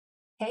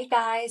Hey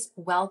guys,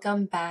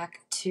 welcome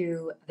back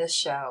to the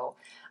show.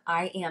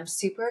 I am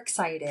super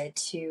excited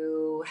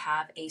to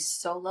have a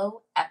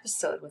solo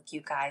episode with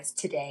you guys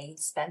today,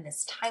 spend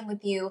this time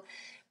with you.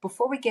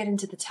 Before we get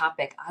into the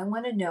topic, I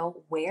want to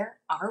know, where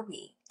are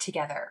we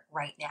together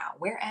right now?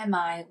 Where am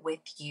I with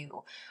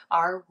you?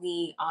 Are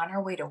we on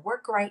our way to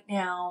work right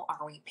now?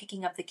 Are we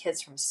picking up the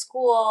kids from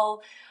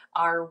school?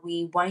 Are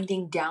we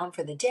winding down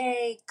for the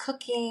day,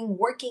 cooking,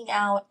 working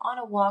out, on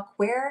a walk?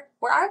 Where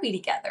are we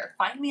together?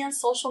 Find me on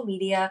social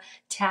media,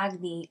 tag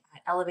me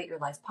at Elevate Your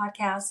Life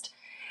Podcast,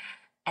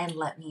 and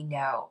let me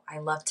know. I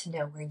love to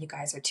know where you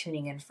guys are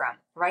tuning in from.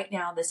 Right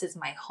now, this is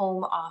my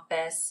home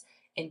office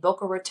in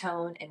Boca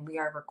Raton, and we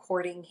are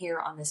recording here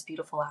on this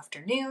beautiful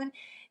afternoon.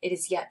 It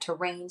is yet to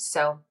rain,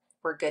 so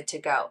we're good to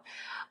go.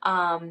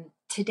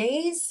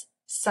 Today's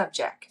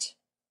subject,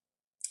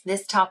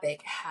 this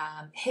topic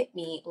hit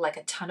me like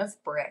a ton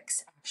of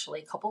bricks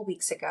actually a couple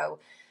weeks ago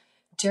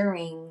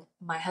during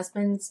my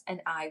husband's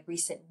and I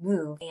recent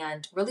move.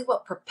 And really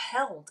what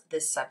propelled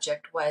this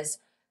subject was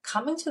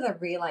coming to the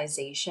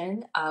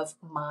realization of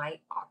my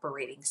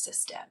operating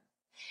system.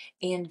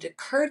 And it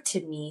occurred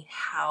to me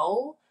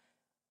how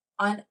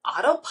on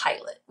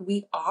autopilot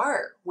we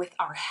are with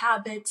our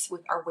habits,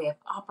 with our way of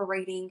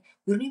operating.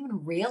 We don't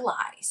even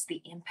realize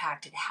the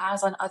impact it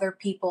has on other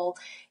people.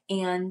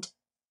 And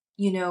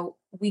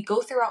we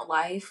go throughout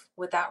life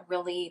without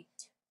really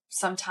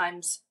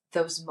sometimes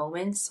those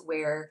moments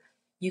where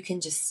you can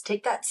just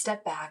take that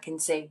step back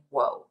and say,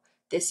 whoa,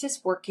 this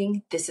is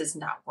working, this is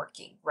not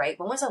working, right?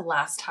 When was the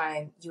last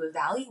time you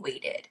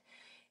evaluated,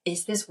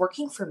 is this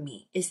working for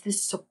me? Is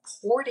this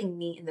supporting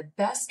me in the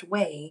best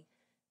way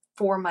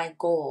for my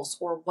goals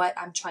or what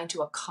I'm trying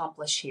to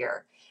accomplish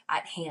here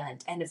at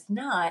hand? And if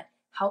not,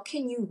 how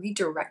can you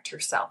redirect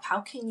yourself?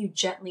 How can you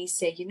gently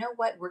say, you know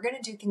what, we're going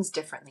to do things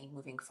differently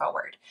moving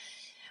forward?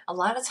 A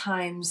lot of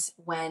times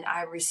when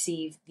I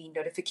receive the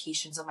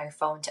notifications on my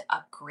phone to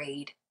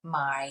upgrade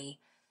my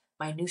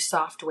new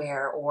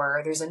software,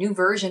 or there's a new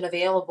version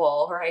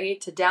available,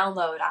 right, to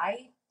download,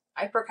 I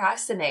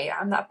procrastinate.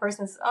 I'm that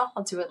person that says, oh,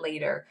 I'll do it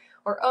later.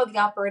 Or, oh, the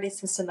operating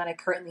system that I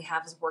currently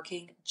have is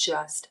working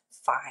just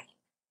fine.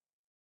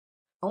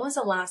 When was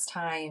the last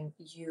time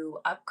you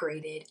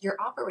upgraded your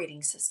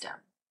operating system?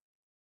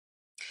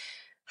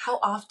 How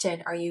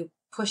often are you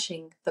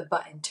pushing the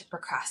button to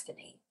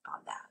procrastinate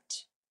on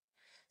that?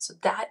 So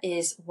that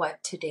is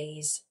what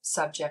today's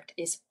subject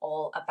is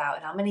all about.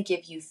 And I'm going to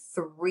give you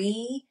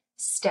 3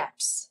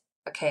 steps,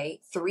 okay?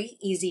 3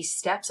 easy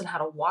steps on how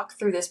to walk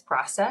through this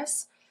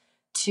process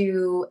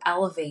to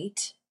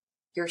elevate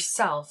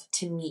yourself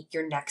to meet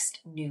your next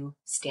new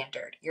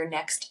standard, your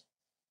next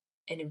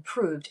and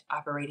improved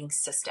operating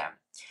system.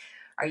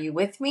 Are you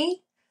with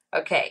me?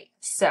 Okay,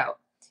 so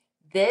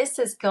this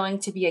is going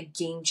to be a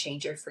game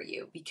changer for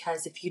you,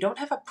 because if you don't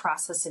have a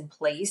process in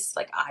place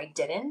like I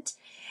didn't,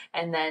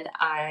 and then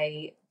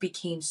I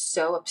became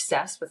so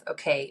obsessed with,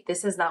 okay,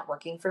 this is not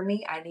working for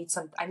me. I need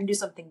to do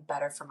something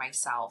better for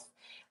myself.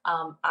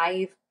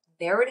 I've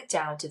narrowed it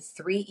down to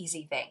 3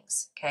 easy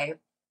things, okay?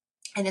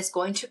 And it's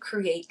going to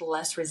create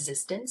less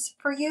resistance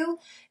for you.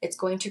 It's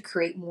going to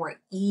create more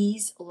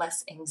ease,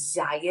 less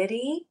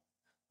anxiety,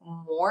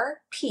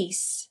 more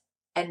peace,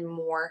 and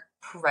more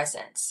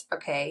presence,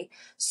 okay?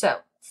 So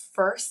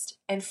first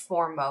and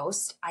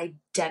foremost,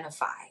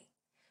 identify,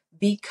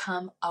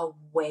 become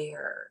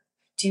aware.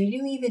 Do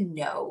you even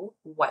know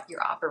what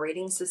your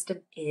operating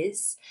system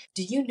is?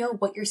 Do you know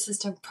what your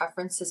system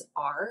preferences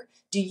are?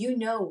 Do you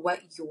know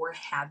what your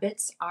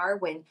habits are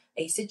when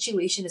a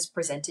situation is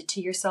presented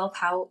to yourself,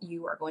 how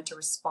you are going to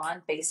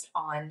respond based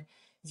on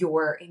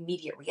your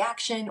immediate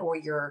reaction or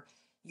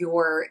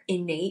your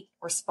innate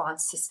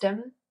response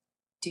system?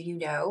 Do you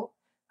know?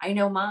 I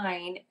know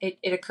mine. It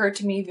occurred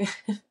to me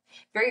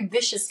very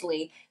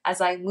viciously as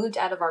I moved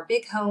out of our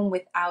big home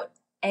without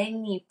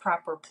any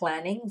proper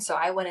planning. So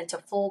I went into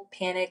full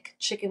panic,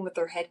 chicken with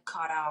their head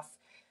cut off,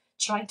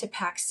 trying to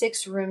pack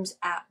 6 rooms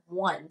at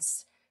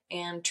once.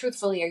 And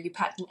truthfully, are you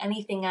packing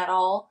anything at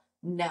all?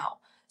 No.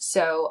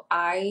 So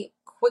I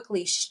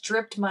quickly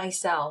stripped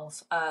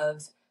myself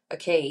of,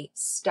 okay,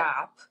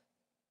 stop,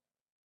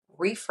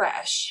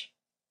 refresh,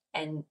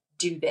 and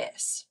do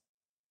this.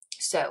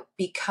 So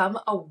become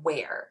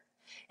aware.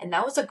 And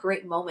that was a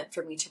great moment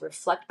for me to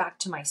reflect back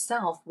to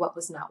myself what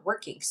was not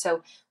working.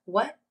 So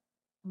what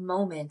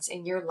moments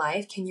in your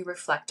life can you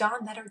reflect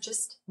on that are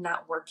just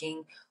not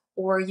working?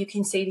 Or you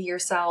can say to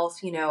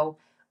yourself,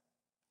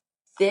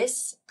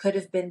 this could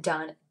have been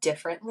done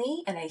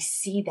differently, and I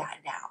see that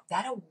now.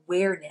 That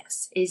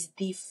awareness is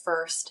the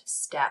first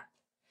step.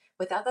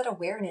 Without that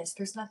awareness,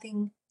 there's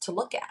nothing to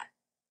look at.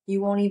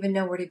 You won't even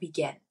know where to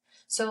begin.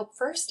 So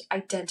first,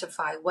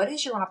 identify what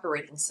is your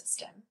operating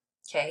system,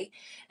 okay?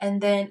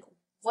 And then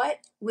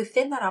what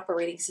within that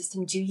operating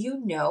system do you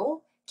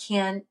know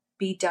can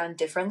be done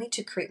differently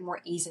to create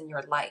more ease in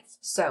your life?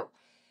 So,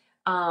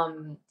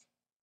 and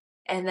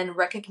then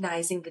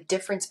recognizing the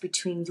difference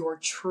between your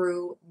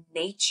true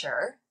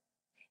nature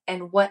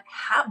and what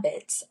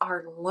habits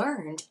are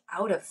learned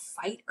out of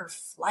fight or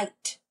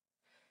flight,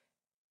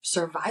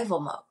 survival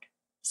mode.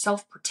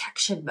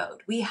 self-protection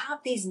mode. We have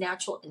these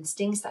natural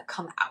instincts that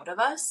come out of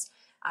us,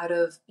 out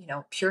of,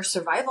 pure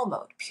survival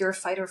mode, pure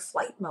fight or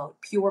flight mode,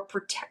 pure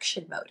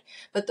protection mode.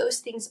 But those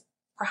things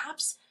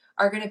perhaps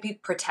are going to be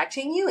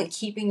protecting you and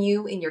keeping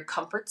you in your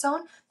comfort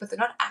zone, but they're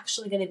not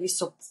actually going to be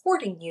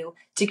supporting you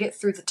to get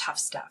through the tough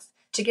stuff,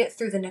 to get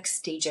through the next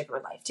stage of your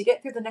life, to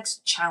get through the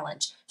next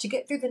challenge, to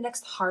get through the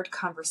next hard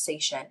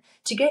conversation,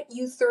 to get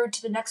you through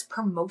to the next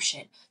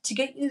promotion, to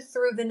get you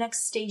through the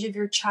next stage of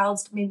your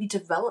child's maybe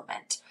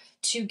development,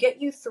 to get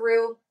you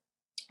through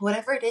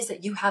whatever it is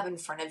that you have in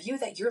front of you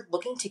that you're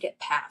looking to get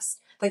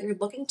past, that you're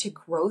looking to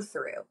grow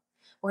through.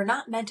 We're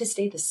not meant to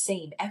stay the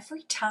same.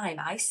 Every time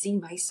I see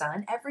my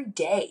son, every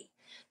day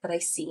that I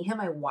see him,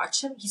 I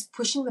watch him, he's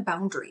pushing the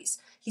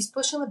boundaries. He's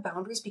pushing the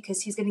boundaries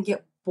because he's going to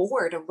get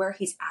bored of where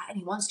he's at and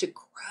he wants to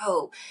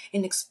grow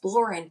and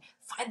explore and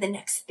find the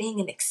next thing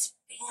and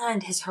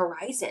expand his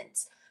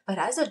horizons. But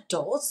as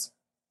adults,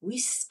 we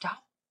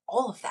stop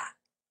all of that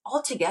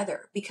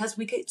altogether because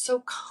we get so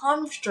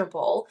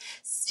comfortable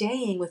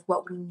staying with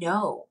what we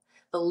know.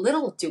 But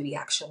little do we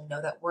actually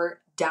know that we're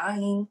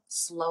dying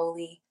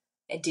slowly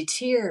and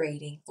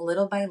deteriorating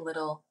little by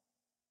little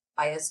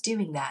by us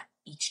doing that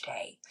each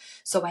day.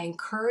 So I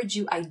encourage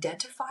you,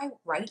 identify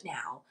right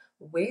now,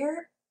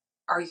 where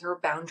are your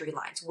boundary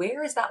lines?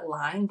 Where is that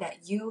line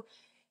that you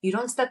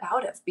don't step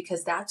out of?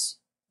 Because that's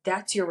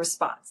your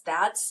response.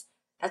 That's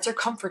your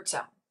comfort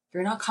zone.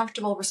 You're not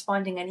comfortable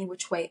responding any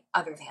which way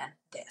other than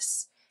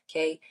this.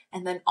 Okay.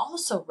 And then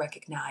also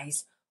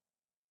recognize,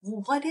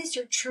 what is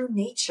your true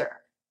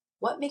nature?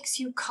 What makes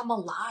you come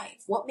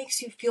alive? What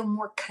makes you feel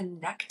more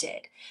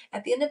connected?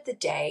 At the end of the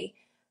day,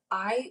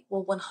 I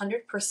will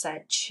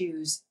 100%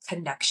 choose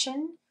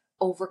connection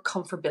over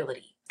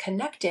comfortability.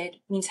 Connected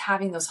means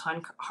having those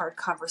hard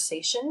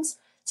conversations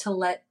to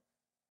let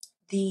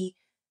the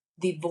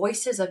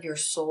voices of your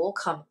soul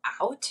come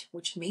out,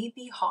 which may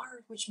be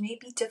hard, which may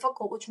be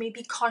difficult, which may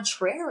be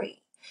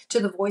contrary to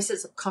the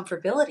voices of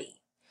comfortability,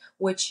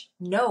 which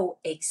know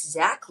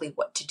exactly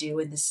what to do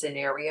in the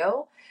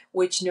scenario,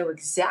 which know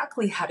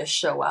exactly how to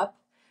show up,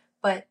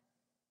 but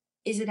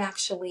is it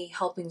actually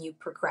helping you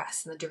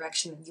progress in the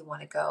direction that you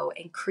want to go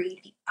and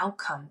create the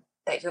outcome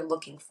that you're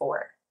looking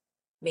for?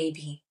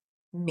 Maybe,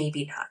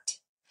 maybe not.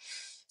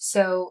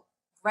 So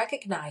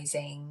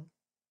recognizing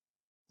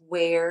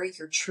where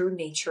your true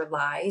nature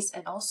lies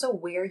and also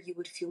where you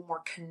would feel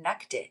more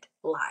connected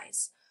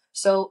lies.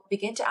 So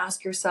begin to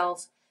ask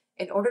yourself,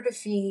 in order to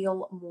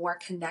feel more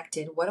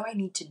connected, what do I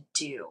need to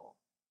do?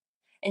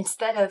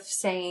 Instead of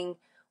saying,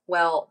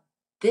 well,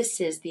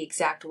 this is the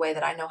exact way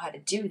that I know how to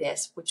do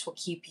this, which will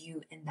keep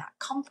you in that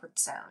comfort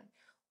zone.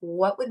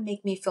 What would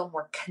make me feel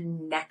more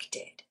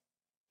connected?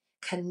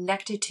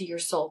 Connected to your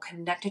soul,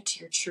 connected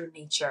to your true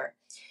nature,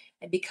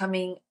 and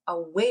becoming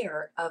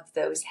aware of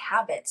those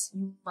habits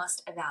you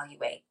must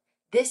evaluate.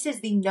 This is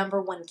the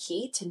number one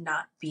key to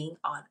not being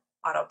on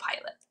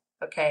autopilot,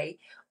 okay?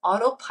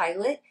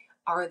 Autopilot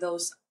are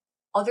those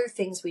other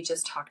things we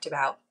just talked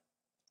about,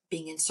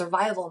 being in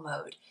survival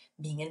mode,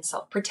 being in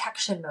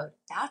self-protection mode.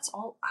 That's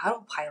all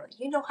autopilot.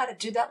 You know how to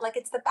do that like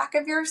it's the back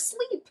of your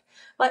sleep.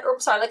 Like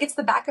it's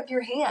the back of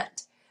your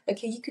hand.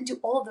 Okay, you can do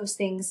all of those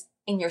things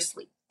in your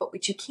sleep. But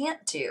what you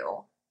can't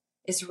do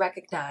is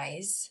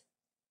recognize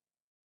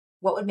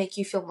what would make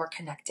you feel more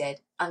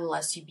connected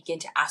unless you begin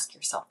to ask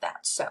yourself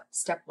that. So,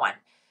 step one,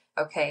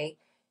 okay,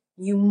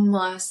 you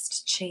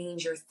must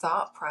change your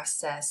thought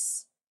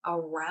process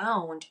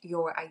around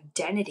your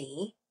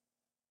identity,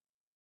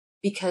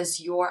 because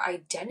your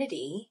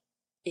identity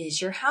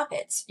is your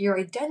habits. Your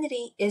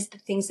identity is the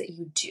things that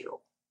you do,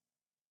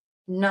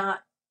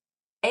 not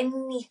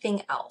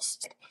anything else.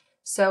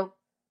 So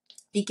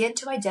begin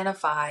to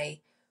identify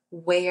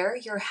where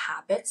your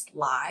habits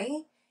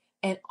lie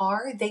and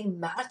are they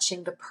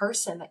matching the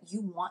person that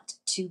you want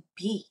to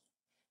be?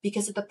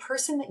 Because if the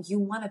person that you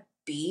want to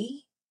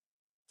be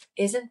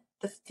isn't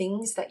the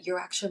things that you're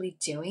actually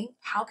doing,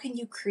 how can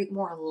you create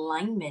more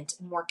alignment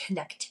and more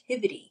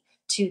connectivity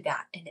to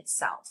that in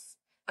itself?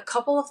 A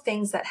couple of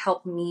things that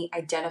help me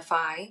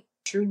identify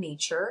true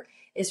nature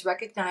is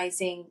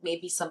recognizing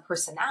maybe some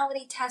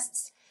personality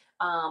tests.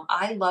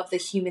 I love the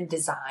human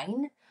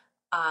design.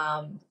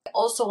 I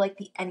also like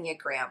the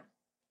Enneagram.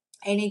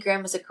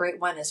 Enneagram is a great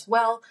one as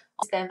well.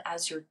 Use them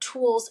as your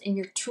tools in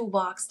your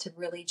toolbox to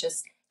really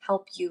just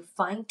help you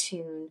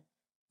fine-tune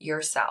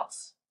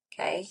yourself,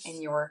 okay,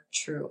 and your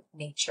true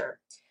nature.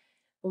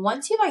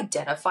 Once you've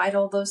identified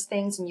all those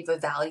things and you've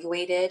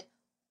evaluated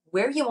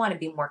where you want to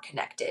be more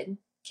connected,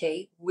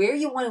 okay, where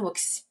you want to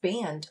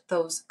expand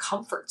those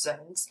comfort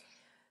zones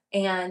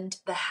and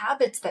the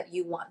habits that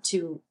you want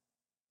to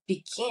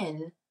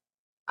begin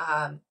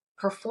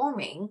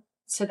performing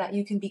so that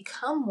you can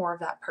become more of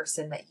that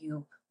person that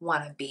you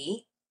want to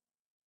be,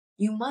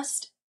 you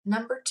must,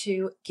 number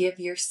two, give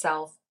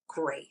yourself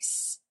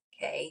grace,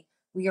 okay?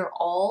 We are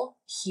all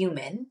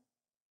human.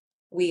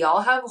 We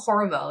all have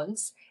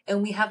hormones,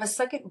 and we have a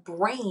second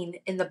brain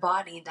in the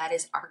body that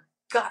is our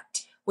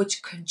gut,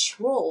 which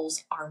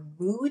controls our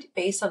mood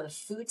based on the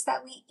foods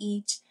that we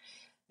eat,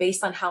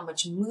 based on how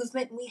much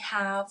movement we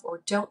have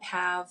or don't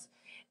have.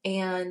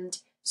 And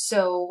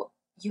so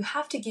you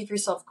have to give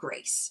yourself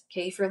grace.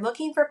 Okay. If you're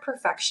looking for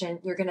perfection,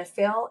 you're going to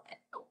fail.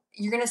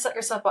 You're going to set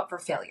yourself up for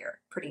failure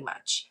pretty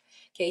much.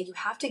 Okay. You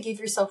have to give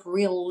yourself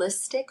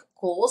realistic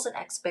goals and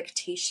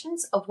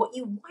expectations of what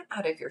you want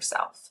out of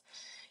yourself.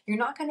 You're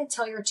not going to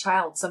tell your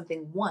child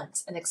something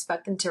once and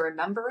expect them to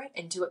remember it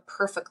and do it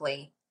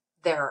perfectly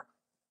there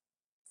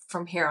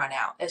from here on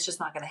out. It's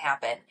just not going to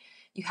happen.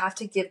 You have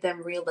to give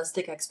them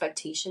realistic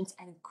expectations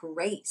and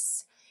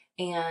grace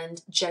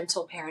and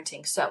gentle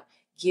parenting. So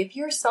give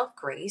yourself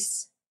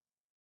grace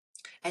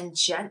and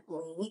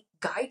gently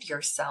guide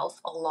yourself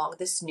along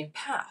this new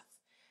path.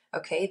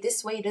 Okay,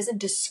 this way it doesn't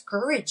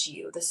discourage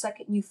you the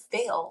second you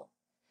fail,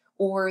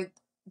 or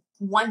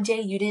one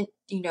day you didn't,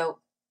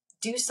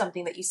 do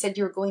something that you said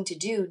you were going to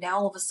do. Now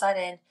all of a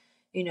sudden,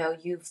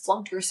 you've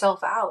flunked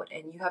yourself out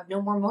and you have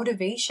no more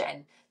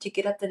motivation to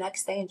get up the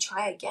next day and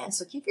try again.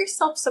 So give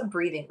yourself some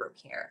breathing room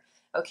here.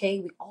 Okay,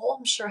 we all,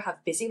 I'm sure,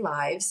 have busy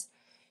lives.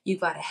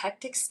 You've got a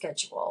hectic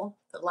schedule.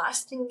 The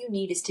last thing you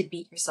need is to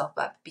beat yourself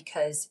up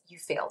because you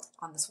failed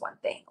on this one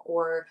thing,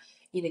 or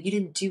you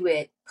didn't do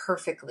it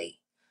perfectly.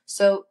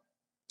 So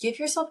give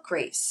yourself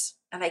grace.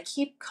 And I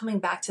keep coming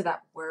back to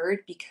that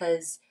word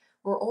because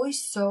we're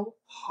always so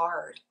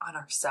hard on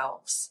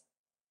ourselves.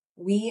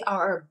 We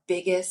are our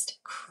biggest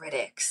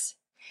critics.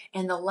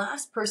 And the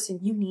last person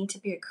you need to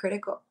be a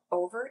critic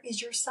over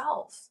is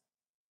yourself.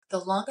 The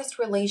longest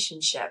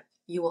relationship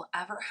you will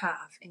ever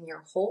have in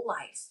your whole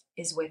life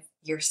is with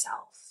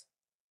yourself.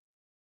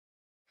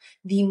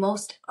 The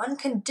most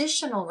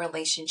unconditional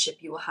relationship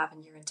you will have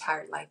in your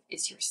entire life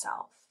is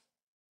yourself.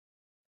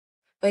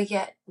 But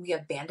yet we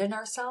abandon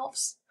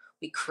ourselves,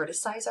 we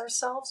criticize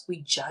ourselves,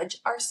 we judge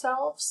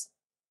ourselves,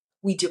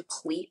 we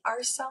deplete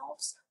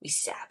ourselves, we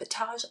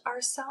sabotage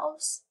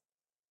ourselves.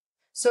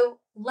 So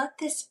let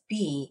this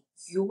be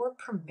your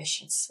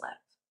permission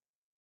slip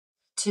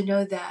to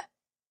know that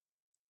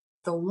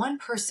the one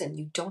person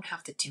you don't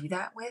have to do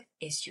that with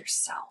is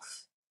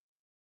yourself.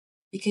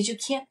 Because you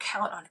can't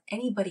count on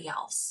anybody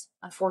else,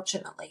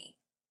 unfortunately,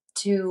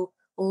 to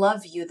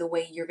love you the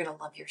way you're going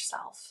to love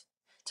yourself,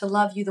 to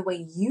love you the way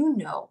you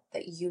know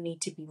that you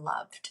need to be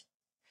loved,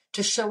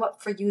 to show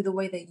up for you the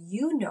way that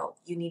you know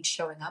you need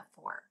showing up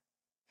for,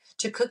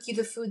 to cook you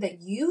the food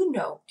that you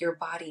know your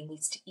body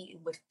needs to eat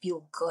and would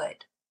feel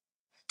good,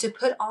 to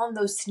put on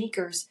those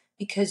sneakers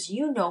because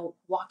you know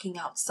walking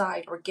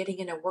outside or getting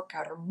in a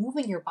workout or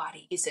moving your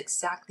body is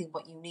exactly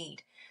what you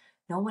need.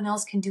 No one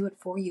else can do it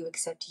for you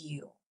except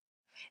you.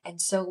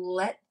 And so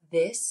let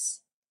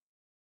this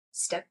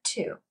step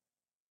 2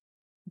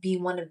 be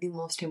one of the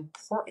most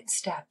important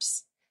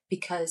steps,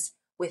 because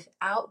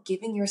without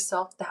giving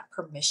yourself that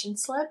permission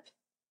slip,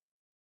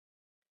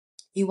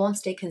 you won't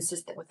stay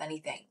consistent with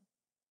anything.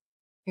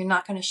 You're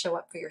not going to show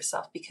up for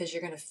yourself because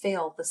you're going to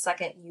fail the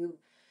second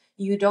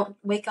you don't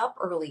wake up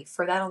early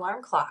for that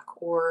alarm clock.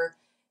 Or,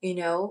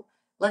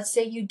 let's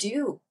say you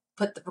do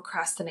put the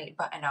procrastinate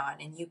button on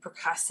and you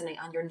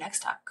procrastinate on your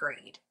next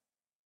upgrade.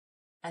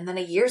 And then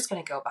a year's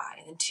going to go by,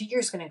 and then 2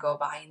 years going to go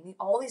by, and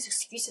all these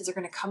excuses are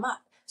going to come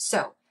up.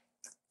 So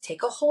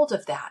take a hold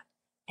of that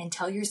and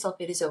tell yourself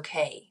it is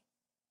okay.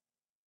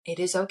 It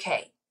is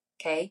okay.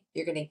 Okay.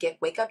 You're going to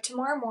wake up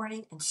tomorrow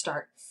morning and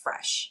start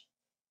fresh,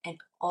 and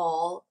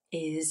all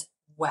is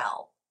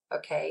well.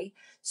 Okay.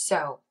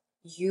 So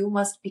you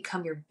must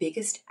become your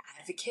biggest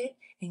advocate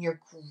and your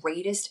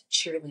greatest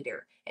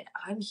cheerleader. And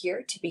I'm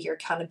here to be your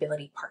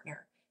accountability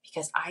partner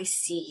because I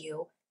see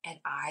you and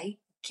I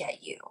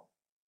get you.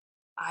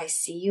 I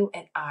see you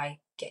and I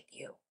get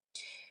you.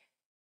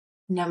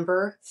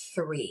 Number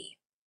 3.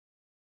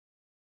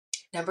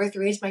 Number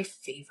 3 is my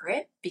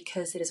favorite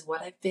because it is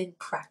what I've been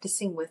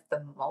practicing with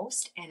the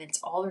most, and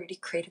it's already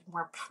created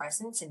more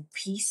presence and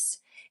peace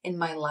in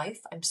my life.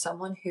 I'm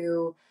someone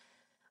who,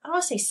 I don't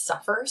want to say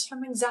suffers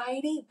from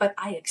anxiety, but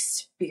I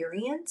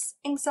experience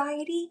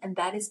anxiety, and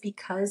that is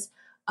because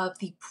of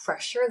the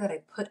pressure that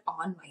I put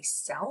on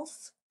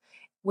myself,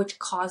 which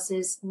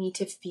causes me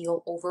to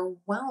feel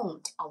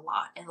overwhelmed a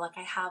lot. And like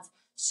I have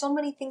so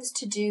many things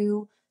to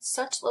do,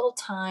 such little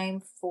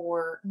time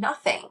for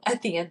nothing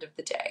at the end of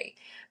the day.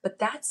 But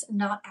that's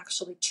not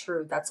actually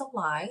true. That's a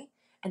lie.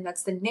 And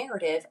that's the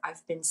narrative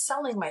I've been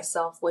selling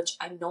myself, which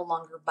I'm no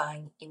longer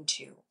buying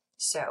into.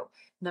 So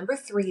number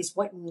 3 is,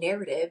 what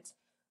narrative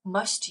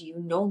must you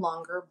no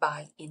longer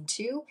buy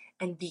into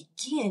and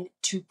begin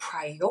to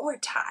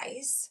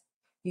prioritize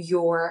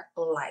your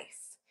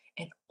life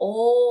and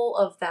all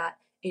of that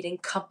it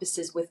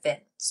encompasses within.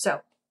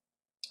 So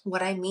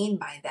what I mean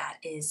by that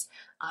is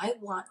I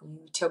want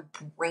you to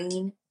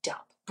brain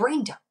dump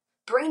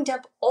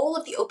all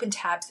of the open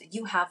tabs that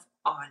you have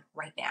on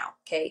right now,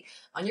 okay?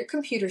 On your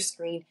computer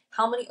screen,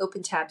 how many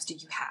open tabs do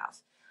you have?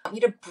 I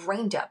want you to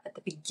brain dump at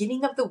the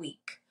beginning of the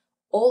week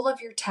all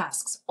of your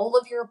tasks, all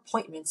of your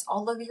appointments,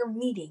 all of your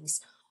meetings,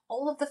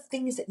 all of the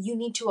things that you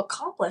need to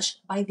accomplish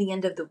by the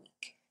end of the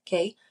week,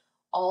 okay?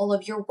 All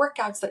of your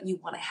workouts that you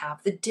want to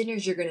have, the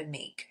dinners you're going to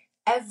make,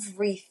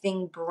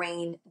 everything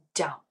brain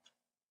dump.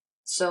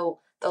 So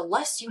the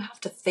less you have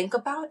to think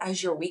about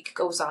as your week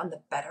goes on,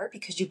 the better,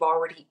 because you've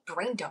already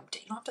brain dumped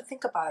it. You don't have to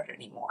think about it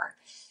anymore.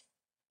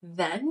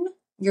 Then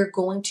you're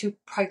going to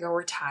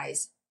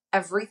prioritize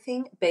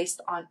everything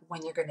based on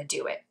when you're going to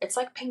do it. It's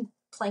like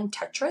playing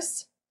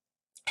Tetris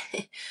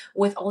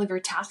with all of your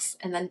tasks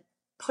and then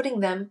putting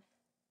them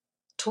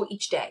to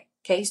each day.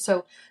 Okay,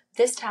 so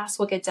this task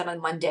will get done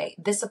on Monday.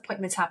 This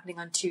appointment's happening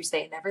on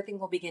Tuesday, and everything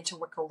will begin to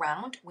work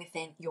around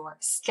within your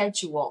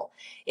schedule.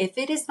 If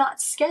it is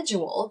not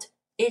scheduled,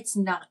 it's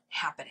not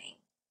happening.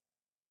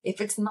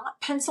 If it's not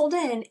penciled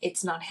in,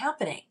 it's not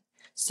happening.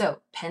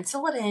 So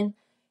pencil it in,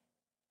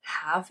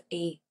 have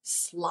a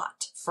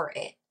slot for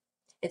it.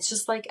 It's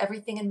just like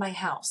everything in my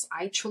house.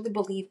 I truly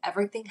believe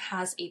everything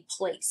has a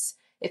place.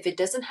 If it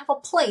doesn't have a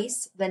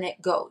place, then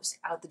it goes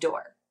out the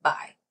door.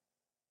 Bye.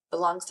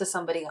 Belongs to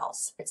somebody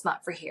else. It's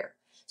not for here.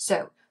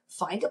 So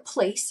find a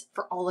place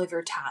for all of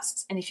your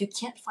tasks. And if you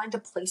can't find a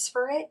place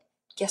for it,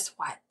 guess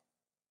what?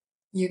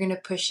 You're going to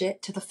push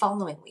it to the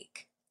following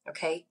week.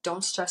 Okay?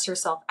 Don't stress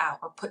yourself out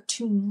or put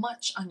too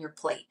much on your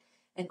plate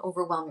and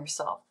overwhelm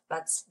yourself.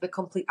 That's the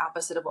complete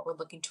opposite of what we're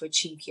looking to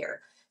achieve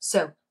here.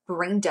 So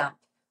brain dump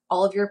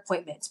all of your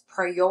appointments.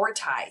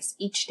 Prioritize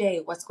each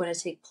day what's going to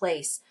take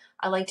place.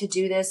 I like to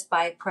do this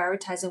by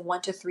prioritizing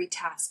 1 to 3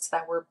 tasks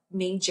that were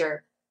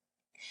major,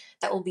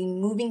 that will be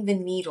moving the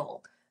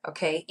needle,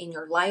 okay, in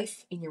your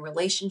life, in your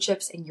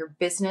relationships, in your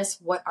business.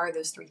 What are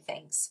those 3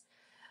 things?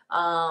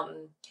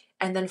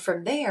 And then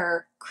from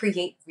there,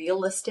 create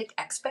realistic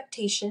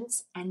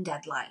expectations and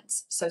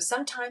deadlines. So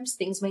sometimes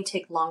things may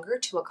take longer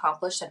to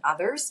accomplish than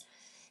others.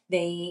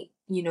 You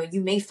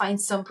may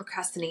find some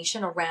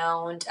procrastination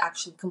around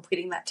actually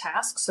completing that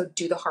task. So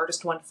do the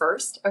hardest one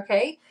first,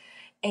 okay?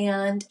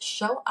 And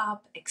show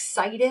up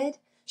excited,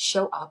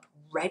 show up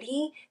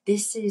ready.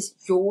 This is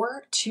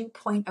your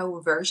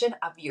 2.0 version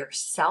of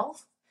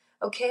yourself,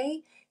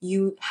 okay?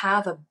 You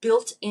have a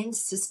built-in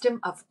system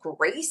of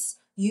grace.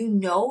 You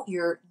know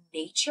your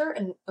nature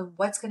and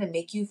what's going to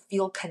make you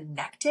feel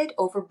connected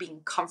over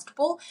being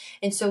comfortable.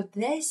 And so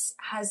this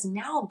has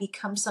now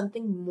become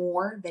something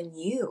more than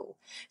you.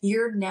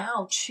 You're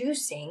now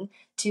choosing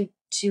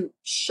to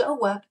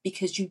show up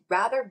because you'd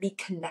rather be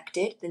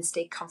connected than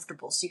stay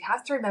comfortable. So you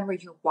have to remember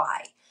your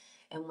why.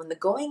 And when the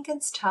going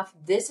gets tough,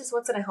 this is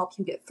what's going to help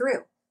you get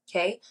through.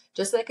 Okay?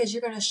 Just like as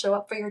you're going to show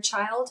up for your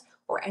child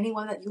or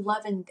anyone that you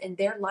love in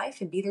their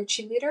life and be their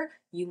cheerleader,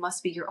 you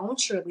must be your own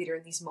cheerleader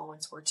in these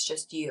moments where it's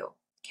just you.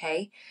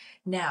 Okay?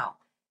 Now,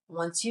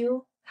 once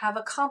you have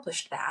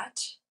accomplished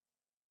that,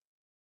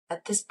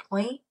 at this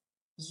point,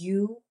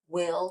 you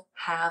will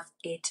have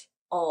it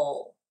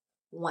all,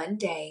 one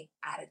day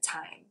at a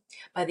time.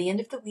 By the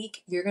end of the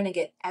week, you're going to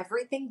get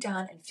everything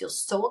done and feel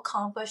so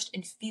accomplished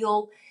and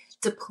feel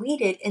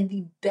depleted in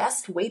the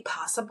best way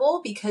possible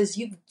because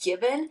you've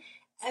given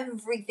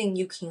everything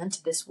you can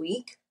to this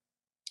week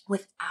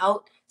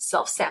without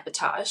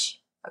self-sabotage,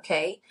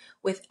 okay?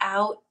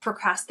 Without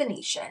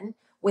procrastination,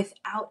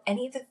 without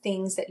any of the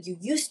things that you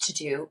used to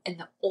do in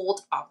the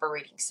old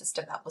operating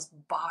system that was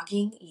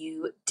bogging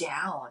you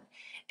down.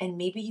 And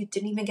maybe you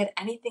didn't even get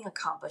anything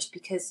accomplished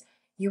because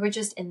you were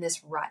just in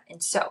this rut.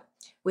 And so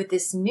with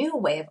this new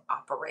way of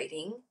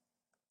operating,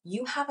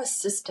 you have a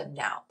system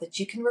now that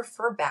you can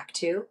refer back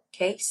to,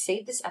 okay?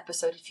 Save this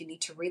episode if you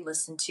need to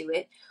re-listen to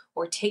it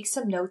or take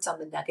some notes on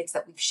the nuggets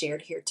that we've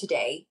shared here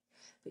today.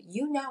 But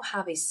you now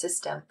have a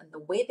system and the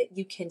way that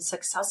you can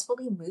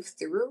successfully move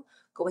through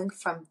going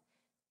from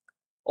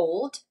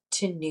old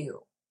to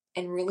new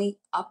and really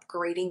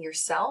upgrading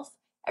yourself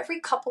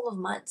every couple of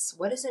months.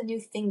 What is a new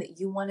thing that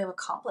you want to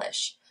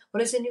accomplish?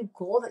 What is a new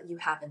goal that you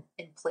have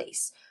in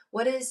place?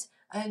 What is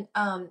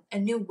a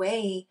new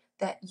way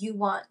that you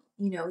want,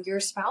 your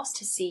spouse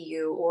to see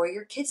you or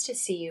your kids to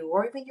see you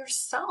or even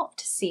yourself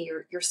to see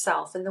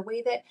yourself and the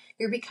way that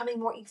you're becoming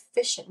more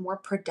efficient, more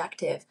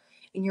productive,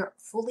 and you're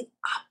fully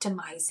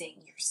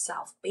optimizing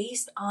yourself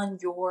based on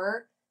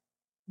your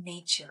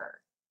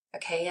nature.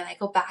 Okay, and I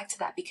go back to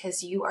that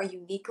because you are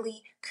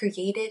uniquely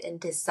created and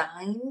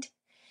designed.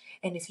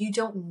 And if you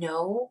don't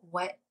know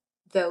what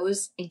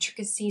those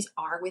intricacies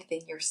are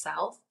within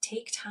yourself,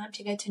 take time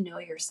to get to know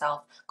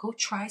yourself. Go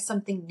try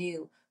something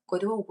new. Go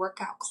to a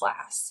workout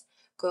class.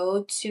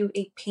 Go to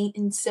a paint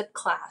and sip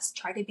class.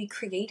 Try to be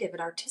creative and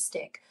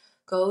artistic.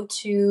 Go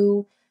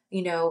to,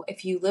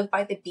 if you live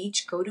by the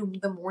beach, go to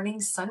the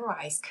morning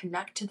sunrise.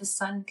 Connect to the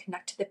sun,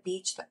 connect to the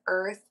beach, the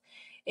earth.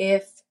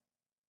 If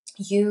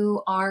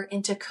you are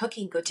into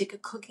cooking, go take a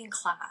cooking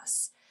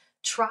class.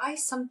 Try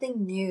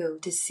something new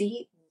to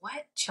see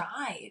what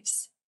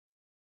drives,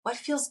 what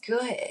feels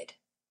good.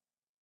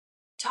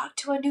 Talk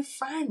to a new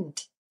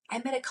friend.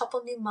 I met a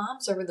couple new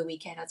moms over the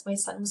weekend as my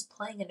son was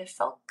playing, and it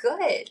felt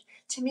good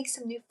to make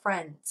some new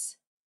friends.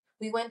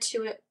 We went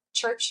to a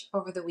church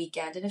over the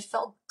weekend, and it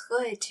felt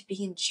good to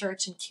be in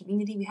church and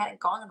community. We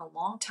hadn't gone in a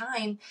long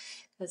time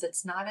because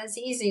it's not as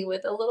easy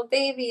with a little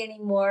baby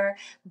anymore,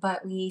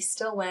 but we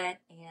still went,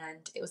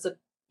 and it was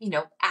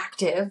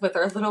active with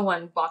our little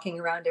one walking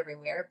around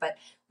everywhere, but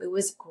it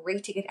was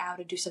great to get out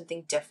and do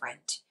something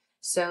different.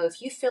 So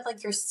if you feel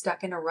like you're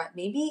stuck in a rut,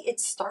 maybe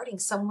it's starting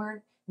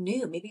somewhere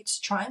new. Maybe it's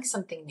trying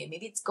something new.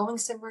 Maybe it's going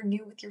somewhere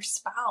new with your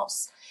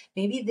spouse.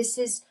 Maybe this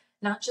is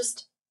not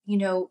just, you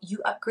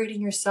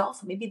upgrading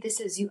yourself. Maybe this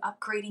is you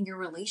upgrading your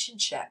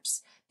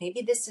relationships.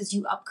 Maybe this is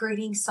you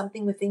upgrading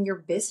something within your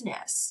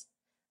business.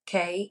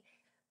 Okay.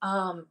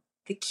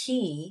 The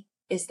key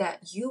is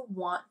that you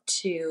want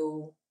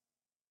to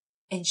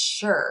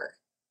ensure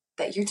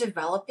that you're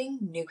developing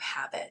new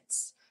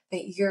habits,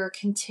 that you're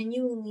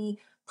continually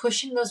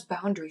pushing those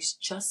boundaries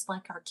just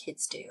like our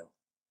kids do,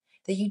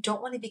 that you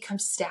don't want to become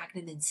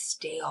stagnant and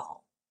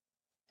stale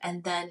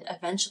and then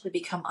eventually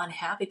become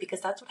unhappy,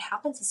 because that's what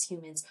happens as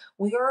humans.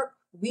 We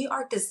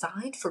are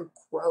designed for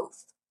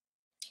growth.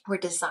 We're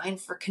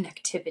designed for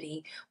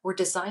connectivity. We're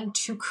designed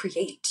to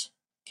create.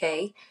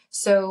 Okay.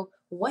 So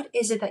what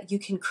is it that you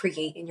can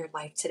create in your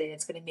life today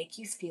that's going to make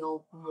you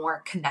feel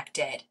more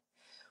connected?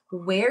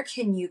 Where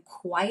can you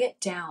quiet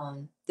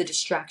down the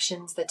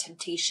distractions, the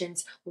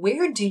temptations?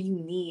 Where do you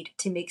need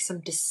to make some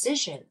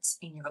decisions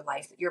in your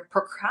life that you're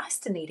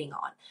procrastinating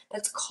on,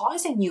 that's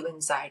causing you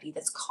anxiety,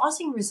 that's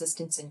causing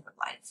resistance in your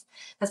life,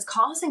 that's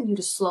causing you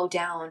to slow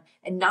down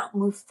and not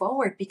move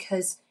forward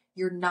because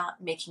you're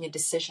not making a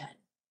decision?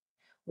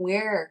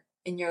 Where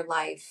in your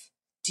life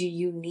do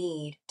you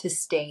need to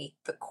stay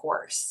the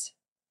course?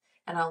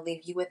 And I'll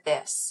leave you with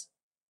this.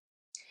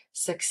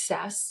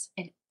 Success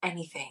in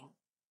anything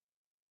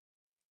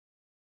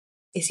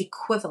is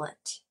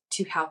equivalent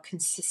to how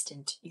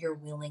consistent you're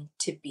willing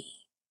to be.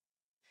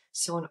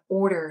 So in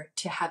order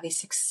to have a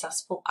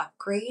successful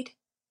upgrade,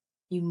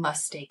 you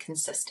must stay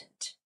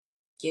consistent.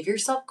 Give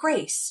yourself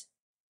grace,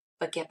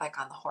 but get back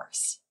on the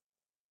horse.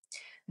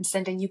 I'm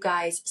sending you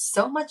guys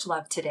so much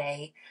love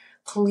today.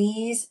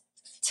 Please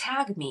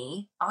tag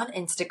me on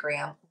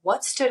Instagram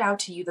what stood out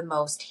to you the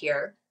most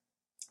here,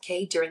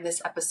 okay, during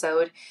this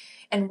episode.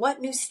 And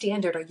what new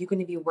standard are you going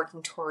to be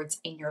working towards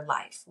in your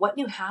life? What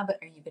new habit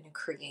are you going to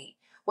create?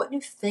 What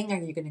new thing are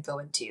you going to go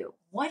and do?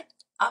 What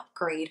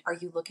upgrade are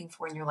you looking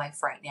for in your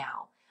life right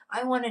now?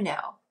 I want to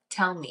know.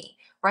 Tell me.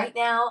 Right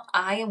now,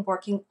 I am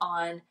working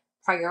on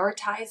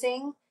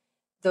prioritizing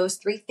those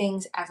 3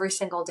 things every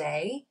single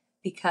day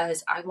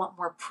because I want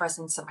more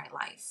presence in my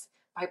life.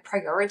 By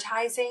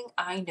prioritizing,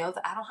 I know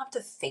that I don't have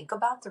to think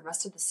about the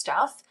rest of the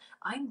stuff.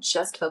 I'm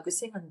just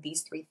focusing on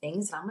these 3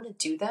 things and I'm going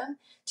to do them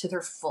to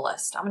their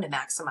fullest. I'm going to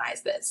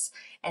maximize this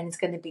and it's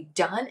going to be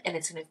done and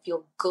it's going to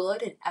feel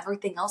good and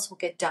everything else will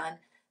get done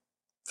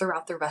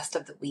throughout the rest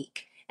of the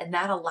week. And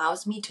that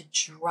allows me to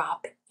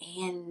drop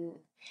in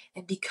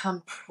and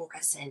become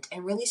present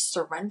and really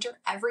surrender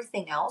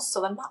everything else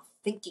so I'm not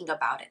thinking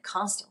about it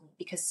constantly.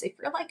 Because if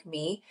you're like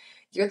me,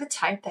 you're the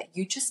type that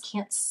you just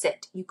can't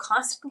sit. You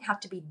constantly have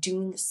to be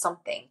doing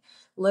something.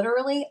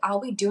 Literally, I'll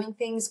be doing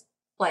things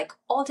like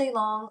all day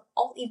long,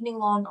 all evening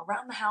long,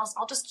 around the house.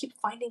 I'll just keep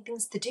finding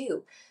things to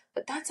do.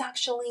 But that's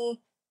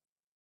actually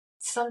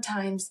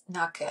sometimes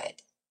not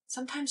good.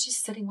 Sometimes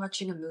just sitting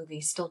watching a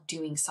movie, still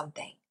doing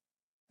something.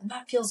 And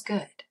that feels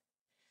good.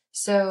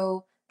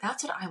 So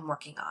that's what I'm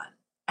working on.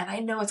 And I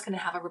know it's going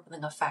to have a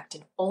rippling effect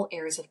in all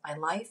areas of my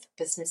life,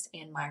 business,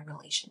 and my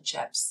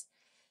relationships.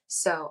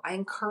 So I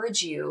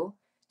encourage you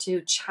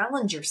to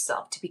challenge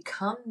yourself to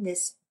become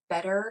this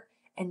better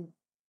and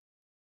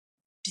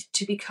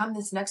to become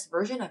this next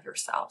version of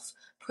yourself.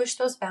 Push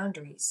those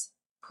boundaries.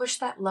 Push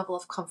that level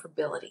of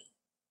comfortability.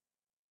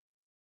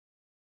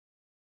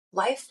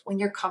 Life, when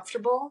you're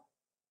comfortable,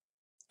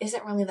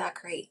 isn't really that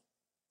great.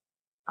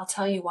 I'll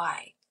tell you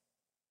why.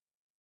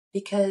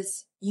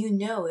 Because you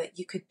know that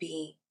you could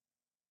be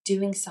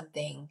doing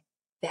something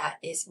that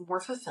is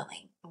more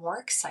fulfilling, more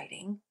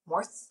exciting,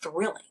 more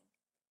thrilling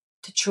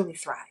to truly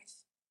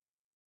thrive.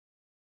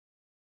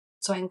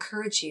 So I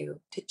encourage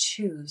you to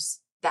choose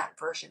that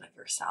version of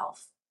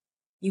yourself.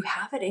 You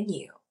have it in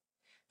you,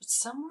 but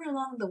somewhere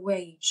along the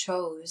way you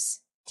chose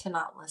to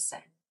not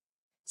listen.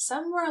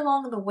 Somewhere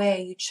along the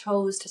way you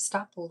chose to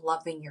stop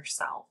loving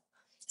yourself.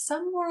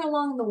 Somewhere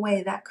along the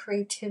way that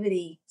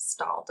creativity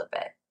stalled a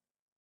bit.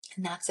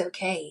 And that's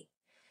okay.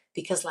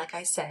 Because like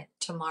I said,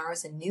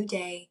 tomorrow's a new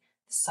day.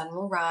 The sun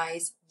will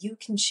rise. You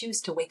can choose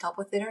to wake up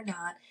with it or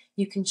not.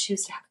 You can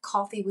choose to have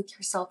coffee with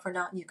yourself or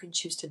not. You can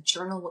choose to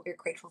journal what you're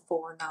grateful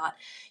for or not.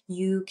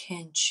 You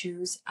can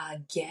choose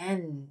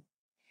again.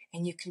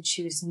 And you can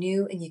choose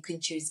new and you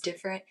can choose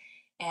different.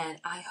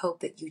 And I hope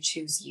that you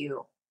choose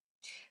you.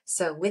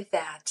 So with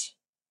that,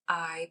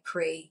 I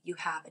pray you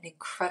have an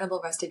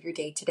incredible rest of your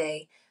day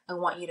today. I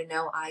want you to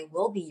know I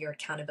will be your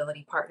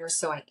accountability partner.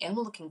 So I am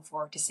looking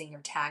forward to seeing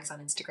your tags on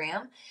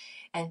Instagram.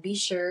 And be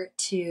sure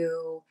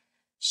to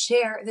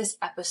share this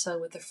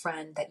episode with a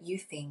friend that you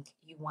think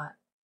you want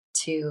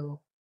to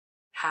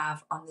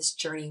have on this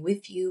journey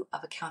with you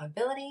of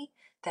accountability,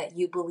 that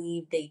you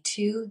believe they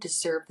too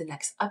deserve the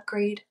next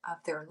upgrade of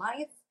their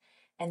life,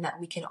 and that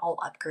we can all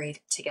upgrade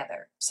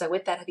together. So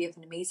with that, I hope you have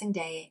an amazing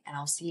day, and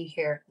I'll see you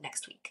here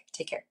next week.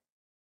 Take care.